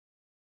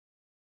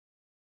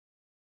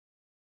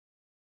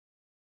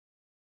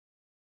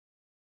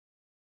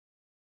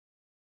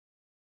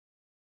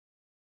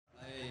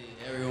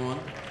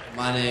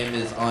My name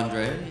is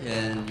Andre,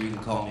 and you can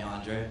call me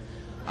Andre.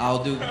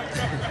 I'll be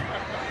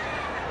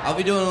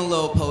doing a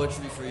little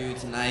poetry for you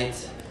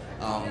tonight.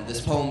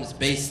 This poem is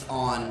based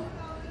on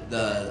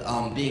the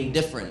being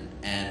different,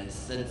 and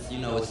since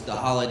it's the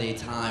holiday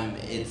time,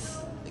 it's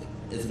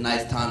a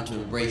nice time to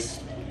embrace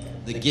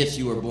the gifts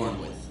you were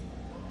born with.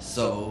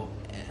 So,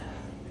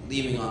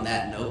 leaving on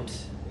that note,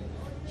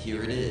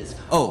 here it is.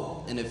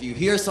 Oh, and if you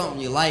hear something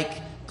you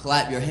like,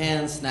 clap your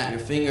hands, snap your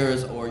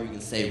fingers, or you can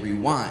say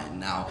rewind.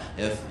 Now,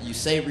 if you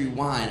say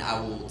rewind, I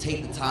will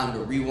take the time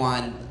to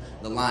rewind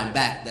the line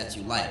back that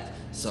you like.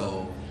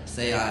 So,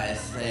 say I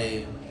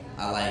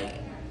like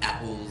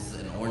apples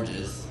and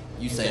oranges.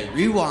 You say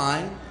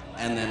rewind,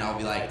 and then I'll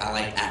be like, I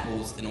like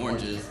apples and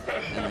oranges,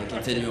 and then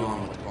continue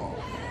on with the poem.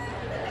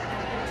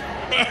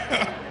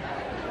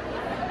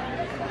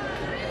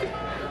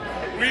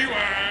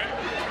 Rewind.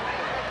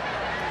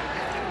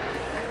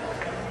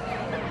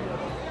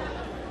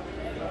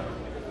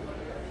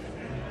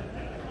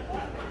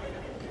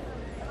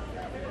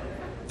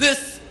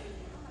 This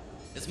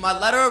is my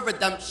letter of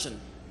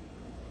redemption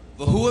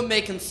for who it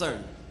may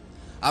concern.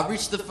 I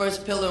reached the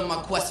first pillar in my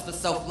quest for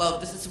self-love.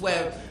 This is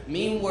where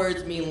mean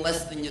words mean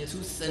less than your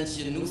 2 cents.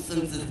 Your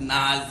nuisance is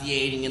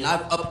nauseating, and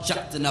I've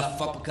upchucked enough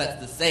uppercuts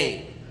to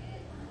say,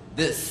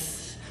 this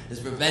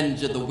is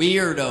revenge of the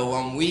weirdo.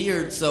 I'm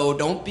weird, so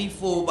don't be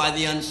fooled by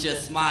the unsure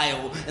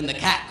smile and the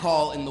cat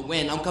call in the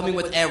wind. I'm coming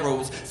with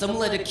arrows,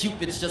 similar to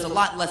Cupid's, just a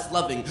lot less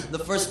loving. The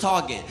first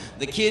target,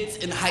 the kids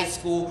in high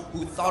school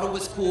who thought it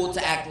was cool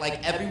to act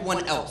like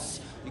everyone else.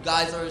 You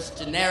guys are as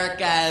generic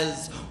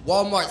as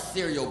Walmart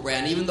cereal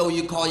brand. Even though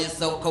you call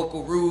yourself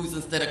Cocoa Roos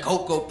instead of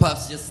Cocoa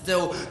Puffs, you're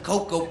still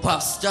Cocoa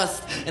Puffs.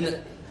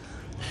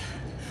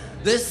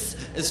 This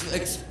is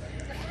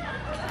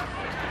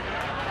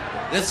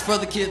for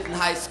the kids in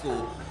high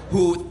school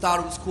who thought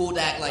it was cool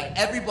to act like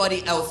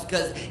everybody else,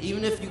 because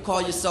even if you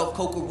call yourself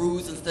Cocoa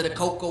Roos instead of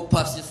Cocoa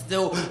Puffs, you're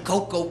still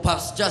Cocoa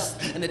Puffs,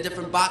 just in a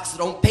different box. So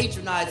don't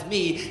patronize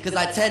me, because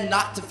I tend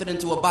not to fit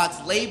into a box.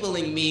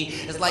 Labeling me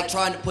is like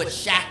trying to put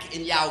Shaq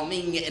and Yao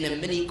Ming in a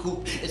mini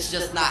coop. It's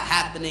just not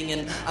happening,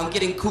 and I'm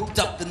getting cooped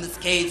up in this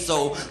cage,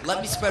 so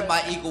let me spread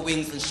my eagle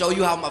wings and show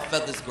you how my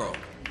feathers grow.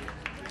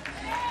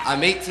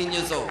 I'm 18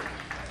 years old.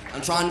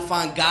 I'm trying to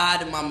find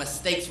God in my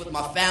mistakes with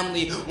my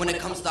family. When it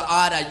comes to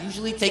art, I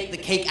usually take the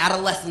cake.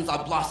 Adolescence,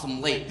 I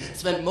blossom late.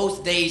 Spent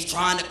most days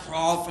trying to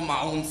crawl from my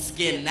own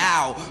skin.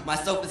 Now, my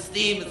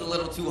self-esteem is a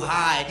little too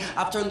high.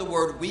 I've turned the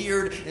word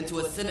weird into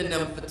a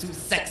synonym for too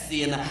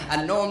sexy. And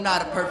I know I'm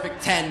not a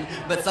perfect 10,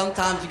 but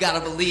sometimes you gotta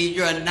believe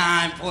you're a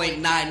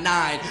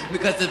 9.99.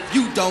 Because if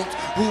you don't,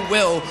 who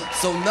will?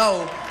 So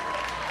no.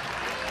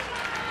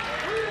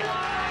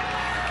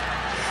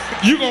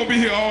 You gonna be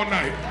here all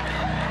night.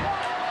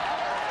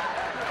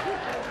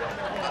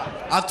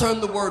 I've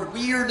turned the word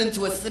weird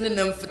into a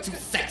synonym for too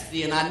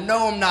sexy, and I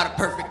know I'm not a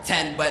perfect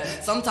 10, but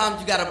sometimes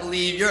you gotta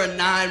believe you're a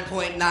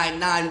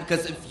 9.99,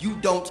 because if you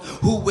don't,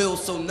 who will?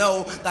 So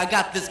no, I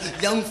got this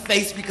young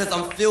face because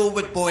I'm filled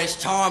with boyish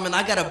charm, and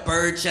I got a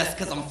bird chest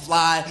because I'm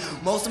fly.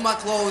 Most of my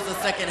clothes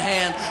are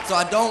secondhand, so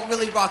I don't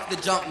really rock the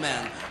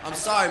Jumpman. I'm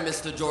sorry,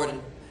 Mr.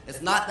 Jordan.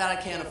 It's not that I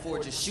can't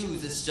afford your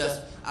shoes, it's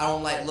just I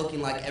don't like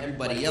looking like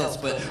everybody else,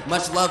 but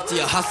much love to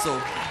your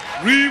hustle.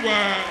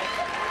 Rewind.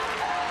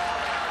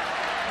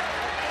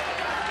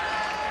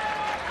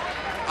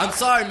 I'm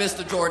sorry,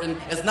 Mr. Jordan.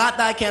 It's not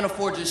that I can't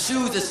afford your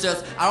shoes, it's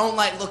just I don't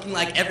like looking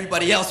like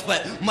everybody else,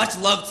 but much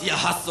love to your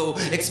hustle.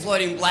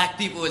 Exploiting black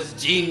people is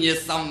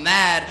genius. I'm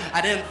mad. I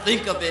didn't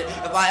think of it.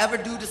 If I ever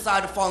do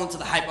decide to fall into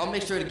the hype, I'll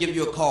make sure to give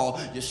you a call.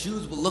 Your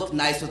shoes will look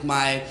nice with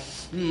my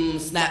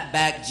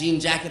snapback jean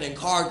jacket and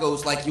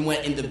cargos like you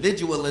went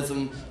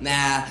individualism.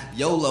 Nah,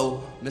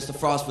 YOLO. Mr.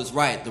 Frost was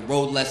right. The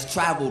road less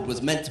traveled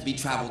was meant to be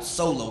traveled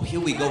solo. Here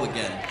we go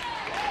again.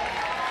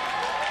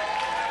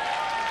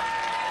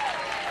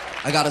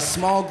 I got a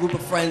small group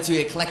of friends who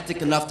are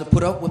eclectic enough to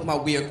put up with my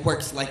weird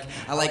quirks. Like,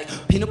 I like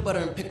peanut butter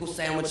and pickle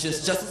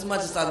sandwiches just as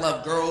much as I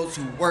love girls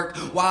who work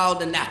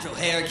wild and natural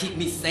hair, keep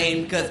me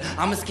sane, cause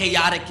I'm as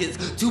chaotic as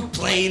 2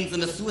 planes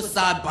and a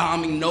suicide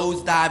bombing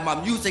nosedive. My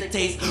music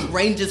taste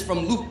ranges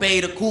from Lupe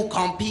to Cool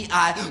Compy.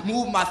 I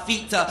move my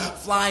feet to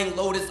Flying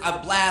Lotus. I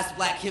blast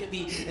Black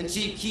Hippie and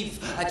Cheap Keefs.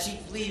 I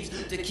cheap leaves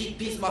to keep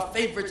peace. My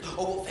favorites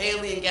are Wolf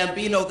Haley and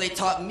Gambino. They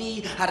taught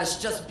me how to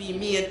just be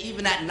me, and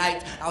even at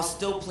night, I'll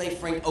still play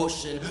Frank Ocean.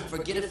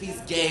 Forget if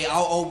he's gay,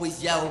 I'll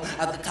always yell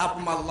at the top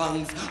of my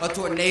lungs. A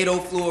tornado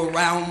flew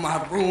around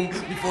my room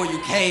before you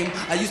came.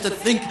 I used to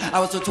think I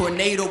was a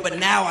tornado, but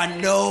now I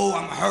know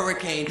I'm a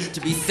hurricane.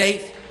 To be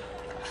safe,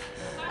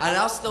 and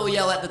I'll still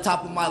yell at the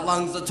top of my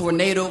lungs. A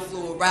tornado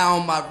flew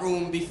around my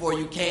room before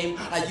you came.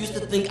 I used to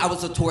think I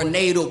was a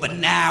tornado, but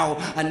now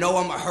I know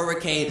I'm a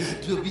hurricane.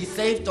 To be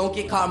safe, don't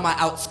get caught in my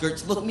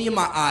outskirts. Look me in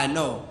my eye,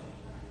 no.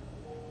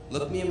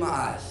 Look me in my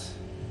eyes.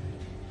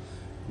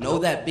 Know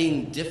that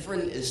being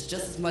different is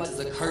just as much as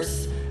a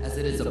curse as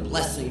it is a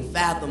blessing.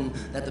 Fathom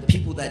that the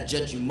people that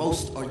judge you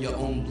most are your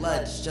own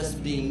blood.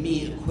 Just being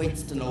me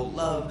equates to no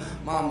love.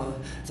 Mama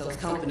tells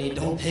company,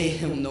 don't pay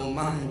him no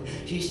mind.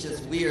 He's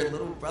just weird.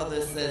 Little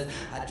brother says,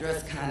 I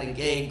dress kinda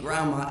gay.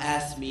 Grandma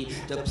asked me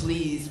to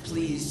please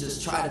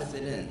just try to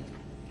fit in.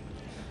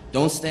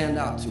 Don't stand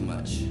out too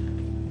much.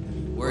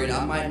 Worried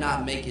I might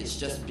not make it, it's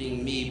just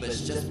being me, but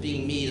it's just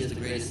being me is the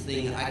greatest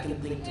thing I can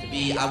think to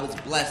be. I was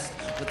blessed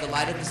with the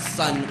light of the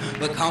sun,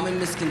 but common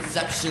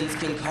misconceptions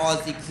can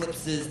cause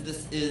eclipses.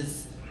 This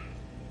is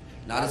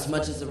not as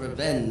much as a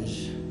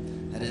revenge,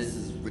 that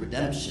is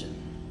redemption.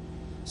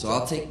 So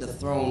I'll take the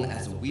throne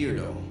as a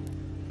weirdo,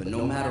 but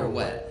no matter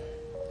what,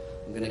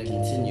 I'm gonna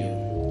continue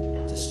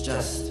to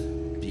just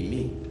be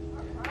me.